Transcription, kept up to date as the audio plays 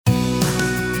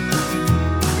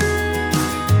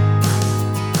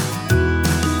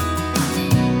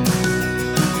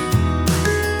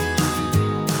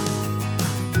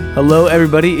Hello,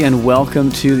 everybody, and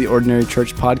welcome to the Ordinary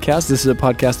Church Podcast. This is a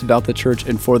podcast about the church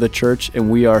and for the church,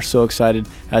 and we are so excited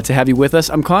to have you with us.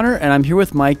 I'm Connor, and I'm here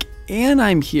with Mike, and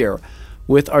I'm here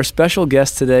with our special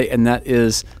guest today, and that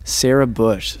is Sarah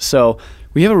Bush. So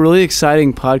we have a really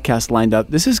exciting podcast lined up.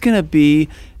 This is going to be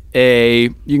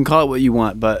you can call it what you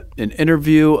want, but an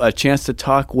interview, a chance to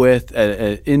talk with,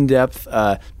 an in-depth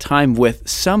time with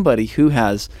somebody who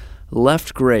has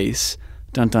left Grace,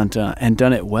 dun, dun, dun, and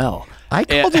done it well. I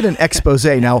called it an expose.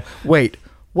 Now, wait,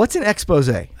 what's an expose?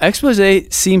 Expose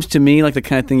seems to me like the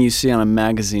kind of thing you see on a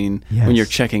magazine when you're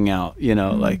checking out,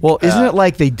 Well, isn't it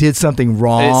like they did something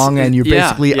wrong and you're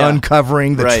basically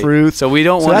uncovering the truth? So we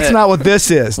don't want that's not what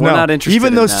this is. We're not interested Even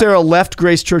in though that. Sarah left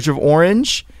Grace Church of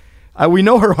Orange, we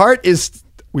know her heart is,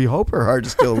 we hope her heart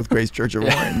is still with Grace Church of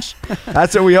Orange.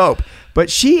 That's what we hope. But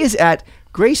she is at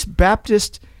Grace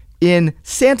Baptist in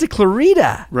Santa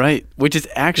Clarita. Right, which is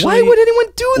actually... Why would anyone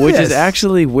do this? Which is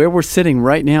actually where we're sitting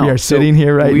right now. We are sitting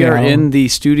here right now. We are in the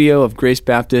studio of Grace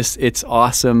Baptist. It's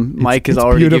awesome. Mike has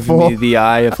already beautiful. given me the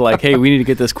eye of like, hey, we need to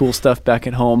get this cool stuff back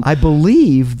at home. I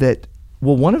believe that,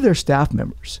 one of their staff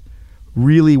members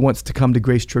really wants to come to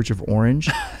Grace Church of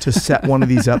Orange to set one of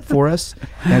these up for us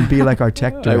and be like our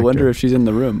tech director. I wonder if she's in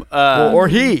the room. Or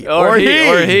he.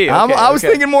 Okay, I was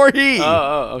thinking more he.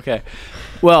 Oh, okay.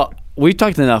 Well, we've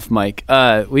talked enough, Mike.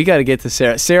 We got to get to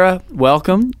Sarah. Sarah,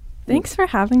 welcome. Thanks for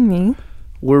having me.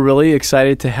 We're really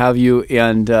excited to have you.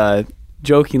 And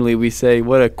jokingly, we say,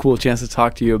 what a cool chance to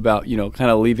talk to you about,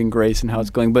 kind of leaving Grace and how it's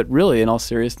going. But really, in all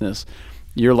seriousness,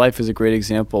 your life is a great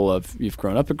example of you've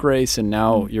grown up at Grace and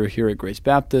now you're here at Grace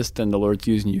Baptist and the Lord's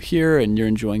using you here and you're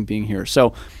enjoying being here.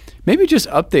 So maybe just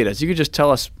update us. You could just tell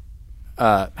us,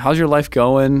 how's your life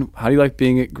going? How do you like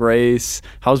being at Grace?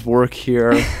 How's work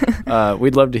here?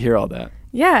 We'd love to hear all that.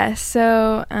 Yeah,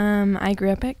 so I grew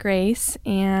up at Grace,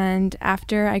 and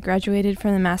after I graduated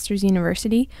from the Master's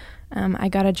University, I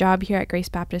got a job here at Grace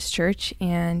Baptist Church,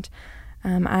 and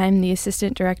I'm the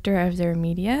assistant director of their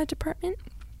media department.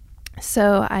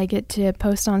 So I get to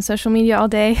post on social media all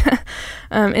day,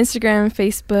 Instagram,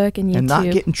 Facebook, and YouTube. And not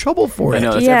get in trouble for it. I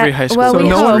know, that's every high school. So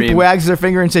no one dream. wags their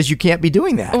finger and says you can't be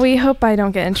doing that. We hope I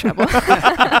don't get in trouble.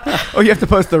 Oh, you have to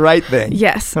post the right thing.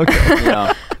 Yes. Okay.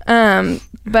 Yeah.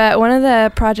 But one of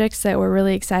the projects that we're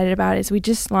really excited about is we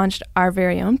just launched our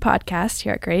very own podcast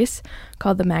here at Grace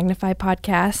called the Magnify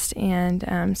Podcast.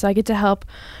 And so I get to help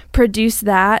produce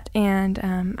that,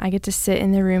 and I get to sit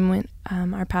in the room when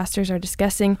our pastors are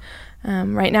discussing.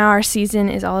 Right now our season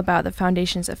is all about the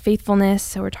foundations of faithfulness.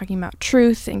 So we're talking about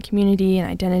truth and community and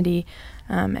identity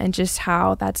and just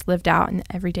how that's lived out in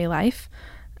everyday life.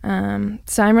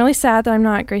 So I'm really sad that I'm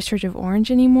not at Grace Church of Orange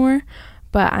anymore.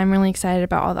 But I'm really excited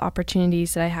about all the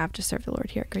opportunities that I have to serve the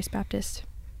Lord here at Grace Baptist.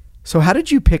 So how did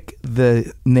you pick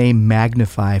the name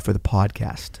Magnify for the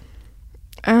podcast?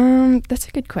 That's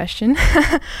a good question.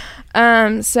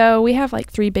 So we have like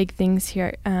three big things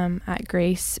here at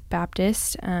Grace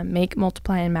Baptist, make,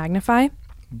 multiply, and magnify.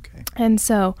 Okay. And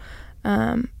so,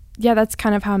 that's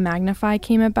kind of how Magnify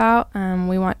came about.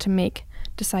 We want to make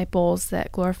disciples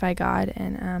that glorify God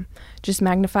and just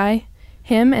magnify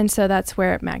Him, and so that's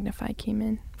where Magnify came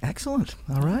in. Excellent.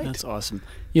 All right. That's awesome.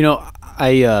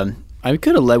 I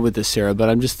could have led with this, Sarah, but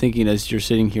I'm just thinking as you're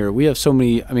sitting here, we have so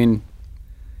many,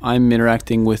 I'm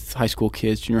interacting with high school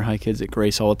kids, junior high kids at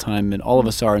Grace all the time, and all of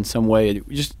us are in some way.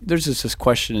 There's just this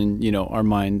question in, our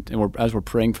mind, and as we're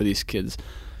praying for these kids,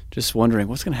 just wondering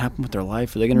what's going to happen with their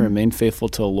life. Are they going to remain faithful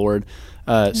to the Lord?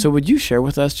 So would you share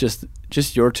with us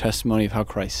just your testimony of how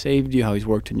Christ saved you, how He's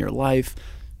worked in your life,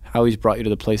 how He's brought you to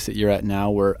the place that you're at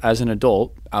now, where as an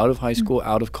adult, out of high school,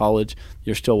 out of college,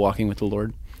 you're still walking with the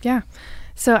Lord? Yeah.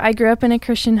 So I grew up in a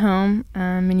Christian home.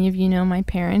 Many of you know my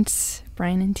parents,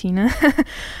 Brian and Tina,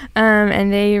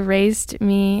 and they raised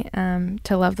me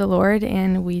to love the Lord,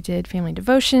 and we did family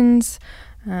devotions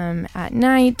at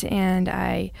night, and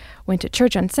I went to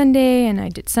church on Sunday, and I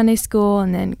did Sunday school,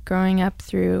 and then growing up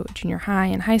through junior high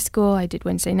and high school, I did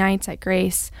Wednesday nights at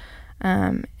Grace.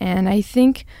 And I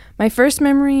think my first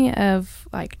memory of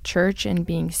like church and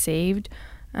being saved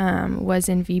was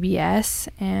in VBS,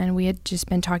 and we had just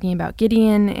been talking about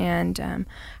Gideon and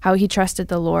how he trusted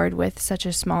the Lord with such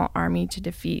a small army to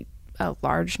defeat a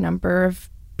large number of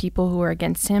people who were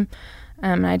against him.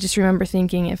 And I just remember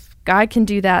thinking, if God can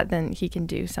do that, then He can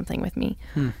do something with me.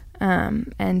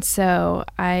 And so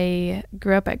I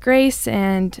grew up at Grace,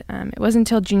 and it wasn't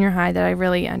until junior high that I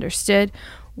really understood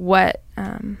what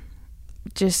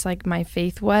just like my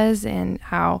faith was, and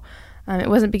how it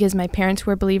wasn't because my parents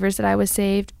were believers that I was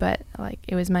saved, but like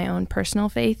it was my own personal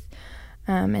faith.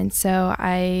 And so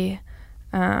I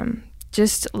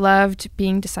just loved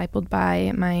being discipled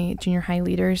by my junior high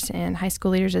leaders and high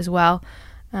school leaders as well.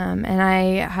 And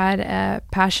I had a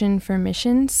passion for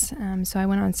missions, so I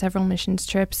went on several missions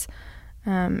trips,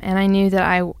 and I knew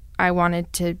that I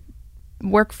wanted to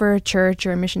work for a church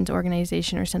or a missions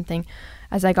organization or something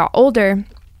as I got older.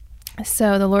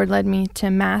 So the Lord led me to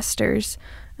master's,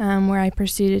 where I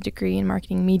pursued a degree in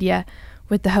marketing media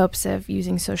with the hopes of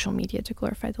using social media to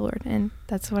glorify the Lord, and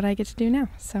that's what I get to do now.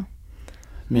 So,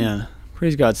 man,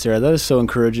 praise God, Sarah. That is so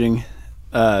encouraging.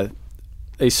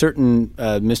 A certain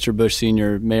Mr. Bush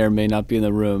Sr. may or may not be in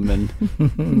the room, and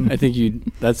I think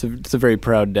it's a very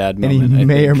proud dad moment. And he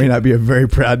may or may not be a very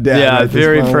proud dad. Yeah,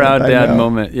 very proud dad know.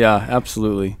 moment. Yeah,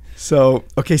 absolutely. So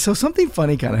something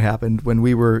funny kind of happened when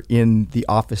we were in the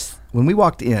office. When we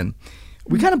walked in,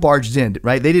 we kind of barged in,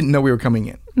 right? They didn't know we were coming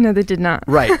in. No, they did not.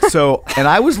 Right. So, and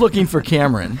I was looking for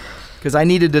Cameron because I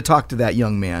needed to talk to that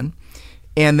young man.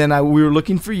 And then we were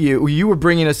looking for you. You were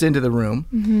bringing us into the room.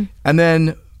 Mm-hmm. And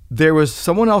then there was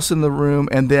someone else in the room.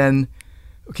 And then,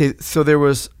 so there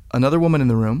was another woman in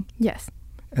the room. Yes.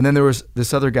 And then there was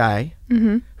this other guy.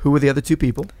 Mm-hmm. Who were the other two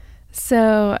people?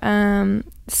 So,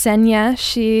 Senya,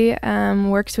 she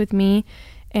works with me,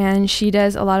 and she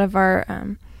does a lot of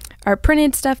our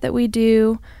printed stuff that we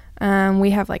do.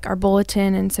 We have like our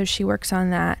bulletin, and so she works on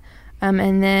that.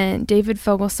 And then David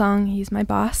Fogelsong, he's my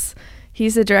boss.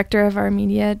 He's the director of our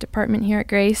media department here at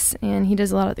Grace, and he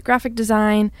does a lot of the graphic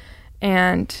design,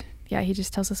 and yeah, he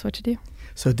just tells us what to do.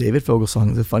 So David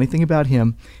Fogelsong, the funny thing about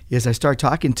him is I start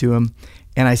talking to him,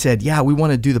 and I said, yeah, we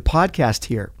want to do the podcast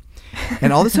here.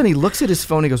 And all of a sudden he looks at his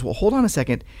phone, he goes, well, hold on a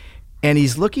second. And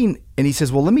he's looking, and he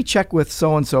says, well, let me check with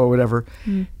so-and-so or whatever.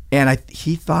 Mm. And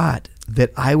he thought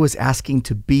that I was asking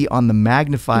to be on the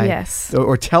Magnify, yes,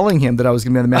 or telling him that I was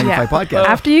going to be on the Magnify podcast.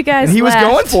 After you guys and he left, was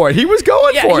going for it. He was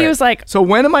going for it. He was like, so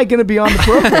when am I going to be on the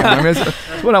program? I mean, that's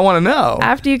what I want to know.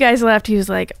 After you guys left, he was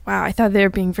like, wow, I thought they were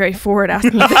being very forward,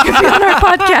 asking if they could be on our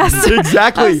podcast.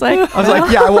 Exactly. I was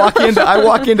like, yeah, I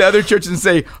walk into other churches and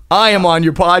say, I am on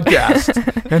your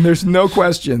podcast. And there's no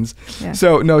questions. Yeah.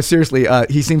 So no, seriously,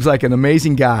 he seems like an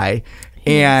amazing guy.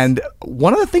 And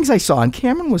one of the things I saw, and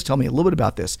Cameron was telling me a little bit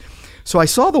about this. So I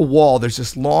saw the wall. There's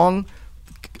this long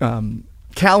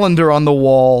calendar on the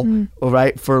wall,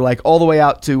 right, for like all the way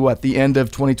out to the end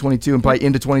of 2022 and probably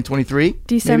into 2023?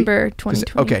 December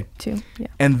 2022. Okay. Yeah.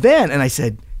 And I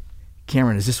said,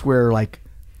 Cameron, is this where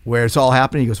it's all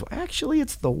happening? He goes, well, actually,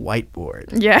 it's the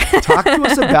whiteboard. Yeah. Talk to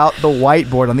us about the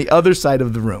whiteboard on the other side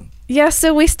of the room. Yeah,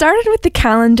 so we started with the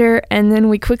calendar, and then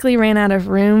we quickly ran out of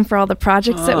room for all the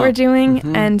projects that we're doing.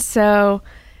 Mm-hmm. And so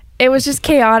it was just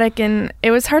chaotic, and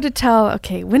it was hard to tell,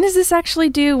 okay, when does this actually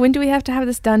due? When do we have to have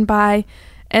this done by?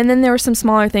 And then there were some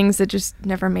smaller things that just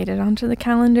never made it onto the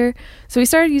calendar. So we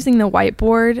started using the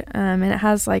whiteboard, and it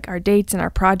has like our dates and our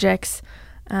projects.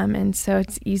 And so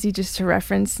it's easy just to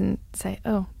reference and say,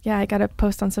 oh, yeah, I got to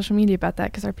post on social media about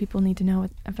that because our people need to know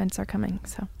what events are coming.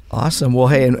 So awesome. Well,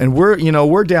 hey, and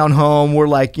we're down home. We're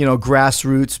like,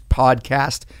 grassroots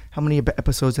podcast. How many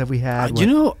episodes have we had?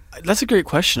 That's a great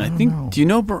question. I think, do you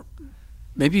know,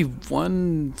 maybe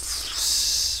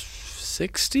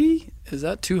 160? Is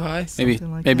that too high? Maybe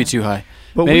too high.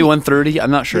 But maybe 130. I'm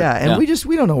not sure. Yeah, and we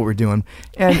don't know what we're doing.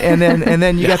 And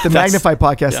then you got the Magnify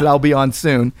podcast that I'll be on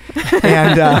soon,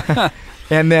 and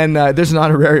then there's an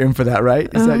honorarium for that, right?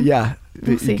 Is that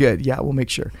we'll see. Good? Yeah, we'll make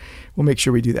sure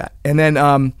we do that. And then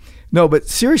no, but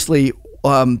seriously,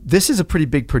 this is a pretty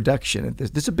big production.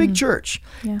 This is a big church,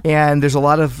 and there's a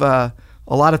lot of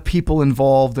people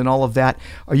involved and all of that.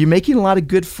 Are you making a lot of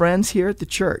good friends here at the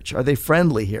church? Are they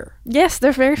friendly here? Yes,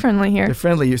 they're very friendly here. They're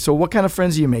friendly. So what kind of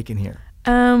friends are you making here?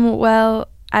 Well,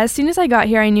 as soon as I got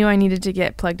here, I knew I needed to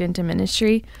get plugged into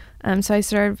ministry. So I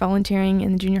started volunteering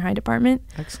in the junior high department.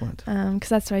 Excellent. Because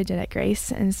that's what I did at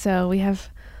Grace. And so we have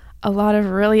a lot of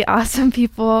really awesome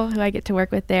people who I get to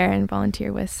work with there and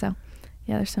volunteer with. So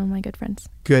yeah, they're some of my good friends.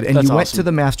 Good. And you went to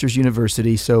the Master's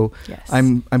University, so yes.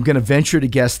 I'm going to venture to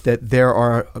guess that there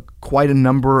are quite a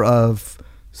number of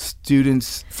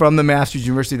students from the Master's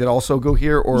University that also go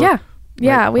here, or yeah,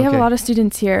 right? We have a lot of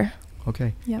students here.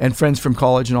 Okay. Yep. And friends from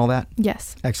college and all that?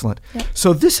 Yes. Excellent. Yep.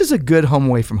 So this is a good home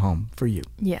away from home for you.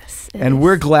 Yes. And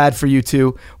we're glad for you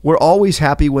too. We're always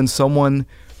happy when someone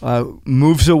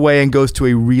moves away and goes to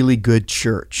a really good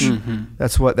church. Mm-hmm.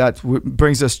 That's what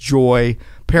brings us joy.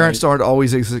 Parents aren't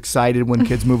always as excited when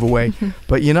kids move away,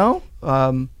 but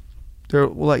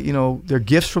they're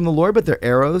gifts from the Lord, but they're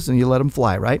arrows, and you let them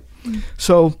fly, right? Mm-hmm.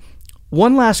 So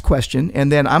one last question,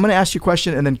 and then I'm going to ask you a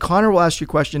question, and then Connor will ask you a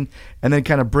question, and then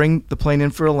kind of bring the plane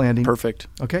in for a landing. Perfect.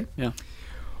 Okay? Yeah.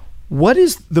 What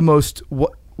is the most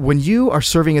when you are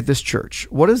serving at this church,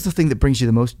 what is the thing that brings you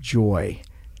the most joy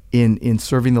in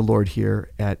serving the Lord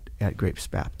here at Grapes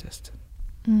Baptist?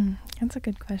 That's a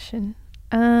good question.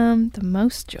 The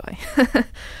most joy.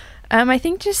 I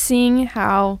think just seeing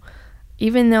how,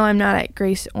 even though I'm not at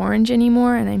Grace Orange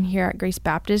anymore and I'm here at Grace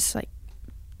Baptist, like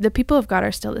the people of God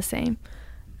are still the same.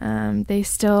 They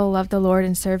still love the Lord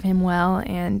and serve him well.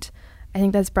 And I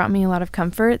think that's brought me a lot of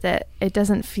comfort that it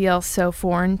doesn't feel so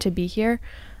foreign to be here.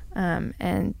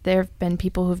 And there have been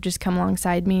people who've just come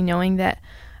alongside me knowing that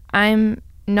I'm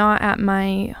not at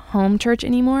my home church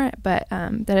anymore, but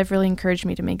that have really encouraged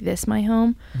me to make this my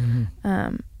home.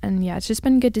 And yeah, it's just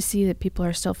been good to see that people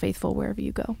are still faithful wherever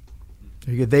you go.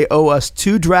 Very good. They owe us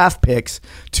 2 draft picks,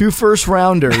 2 first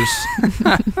rounders,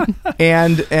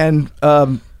 and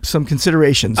some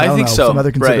considerations. I think so. Some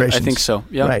other considerations. Right. I think so.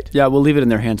 Yeah. Right. Yeah. We'll leave it in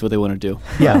their hands what they want to do.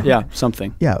 Yeah. Yeah.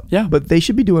 Something. Yeah. Yeah. But they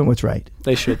should be doing what's right.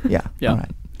 They should. Yeah. Yeah. All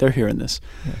right. They're hearing this.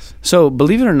 Yes. So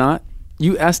believe it or not,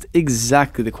 you asked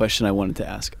exactly the question I wanted to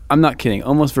ask. I'm not kidding.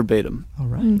 Almost verbatim. All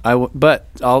right.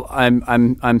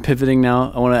 I'm pivoting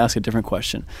now. I want to ask a different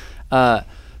question.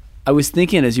 I was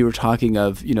thinking as you were talking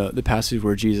of, the passage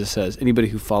where Jesus says, anybody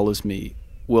who follows me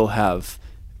will have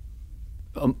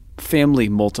family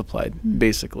multiplied,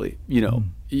 basically.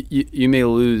 You may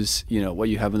lose, what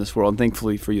you have in this world. And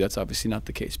thankfully for you, that's obviously not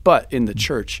the case. But in the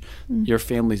church, your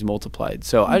family's multiplied.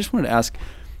 So I just wanted to ask,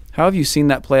 how have you seen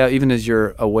that play out, even as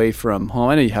you're away from home?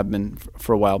 I know you have been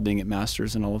for a while being at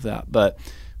Masters and all of that, but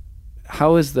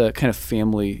how is the kind of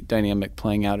family dynamic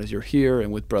playing out as you're here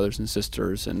and with brothers and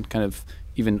sisters and kind of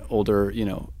even older,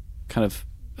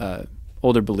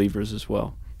 older believers as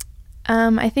well?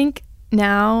 I think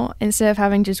now, instead of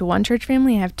having just one church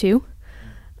family, I have 2.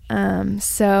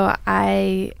 So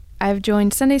I've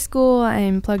joined Sunday school.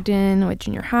 I'm plugged in with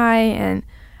junior high, and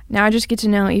now I just get to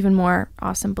know even more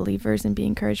awesome believers and be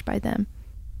encouraged by them.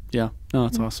 Yeah. No,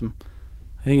 that's awesome.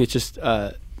 I think it's just,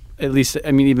 at least,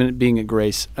 even being at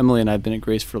Grace, Emily and I have been at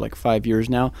Grace for like 5 years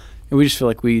now, and we just feel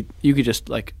like you could just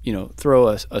throw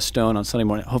a stone on Sunday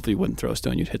morning. Hopefully you wouldn't throw a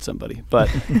stone, you'd hit somebody. But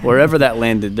wherever that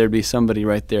landed, there'd be somebody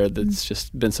right there that's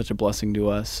just been such a blessing to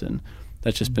us, and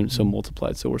that's just been so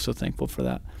multiplied. So we're so thankful for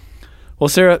that. Well,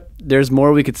 Sarah, there's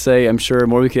more we could say, I'm sure,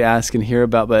 more we could ask and hear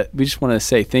about, but we just want to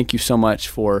say thank you so much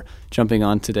for jumping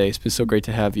on today. It's been so great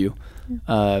to have you.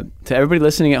 To everybody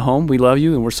listening at home, we love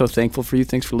you, and we're so thankful for you.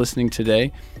 Thanks for listening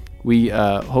today. We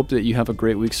hope that you have a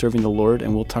great week serving the Lord,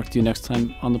 and we'll talk to you next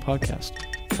time on the podcast.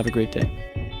 Have a great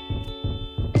day.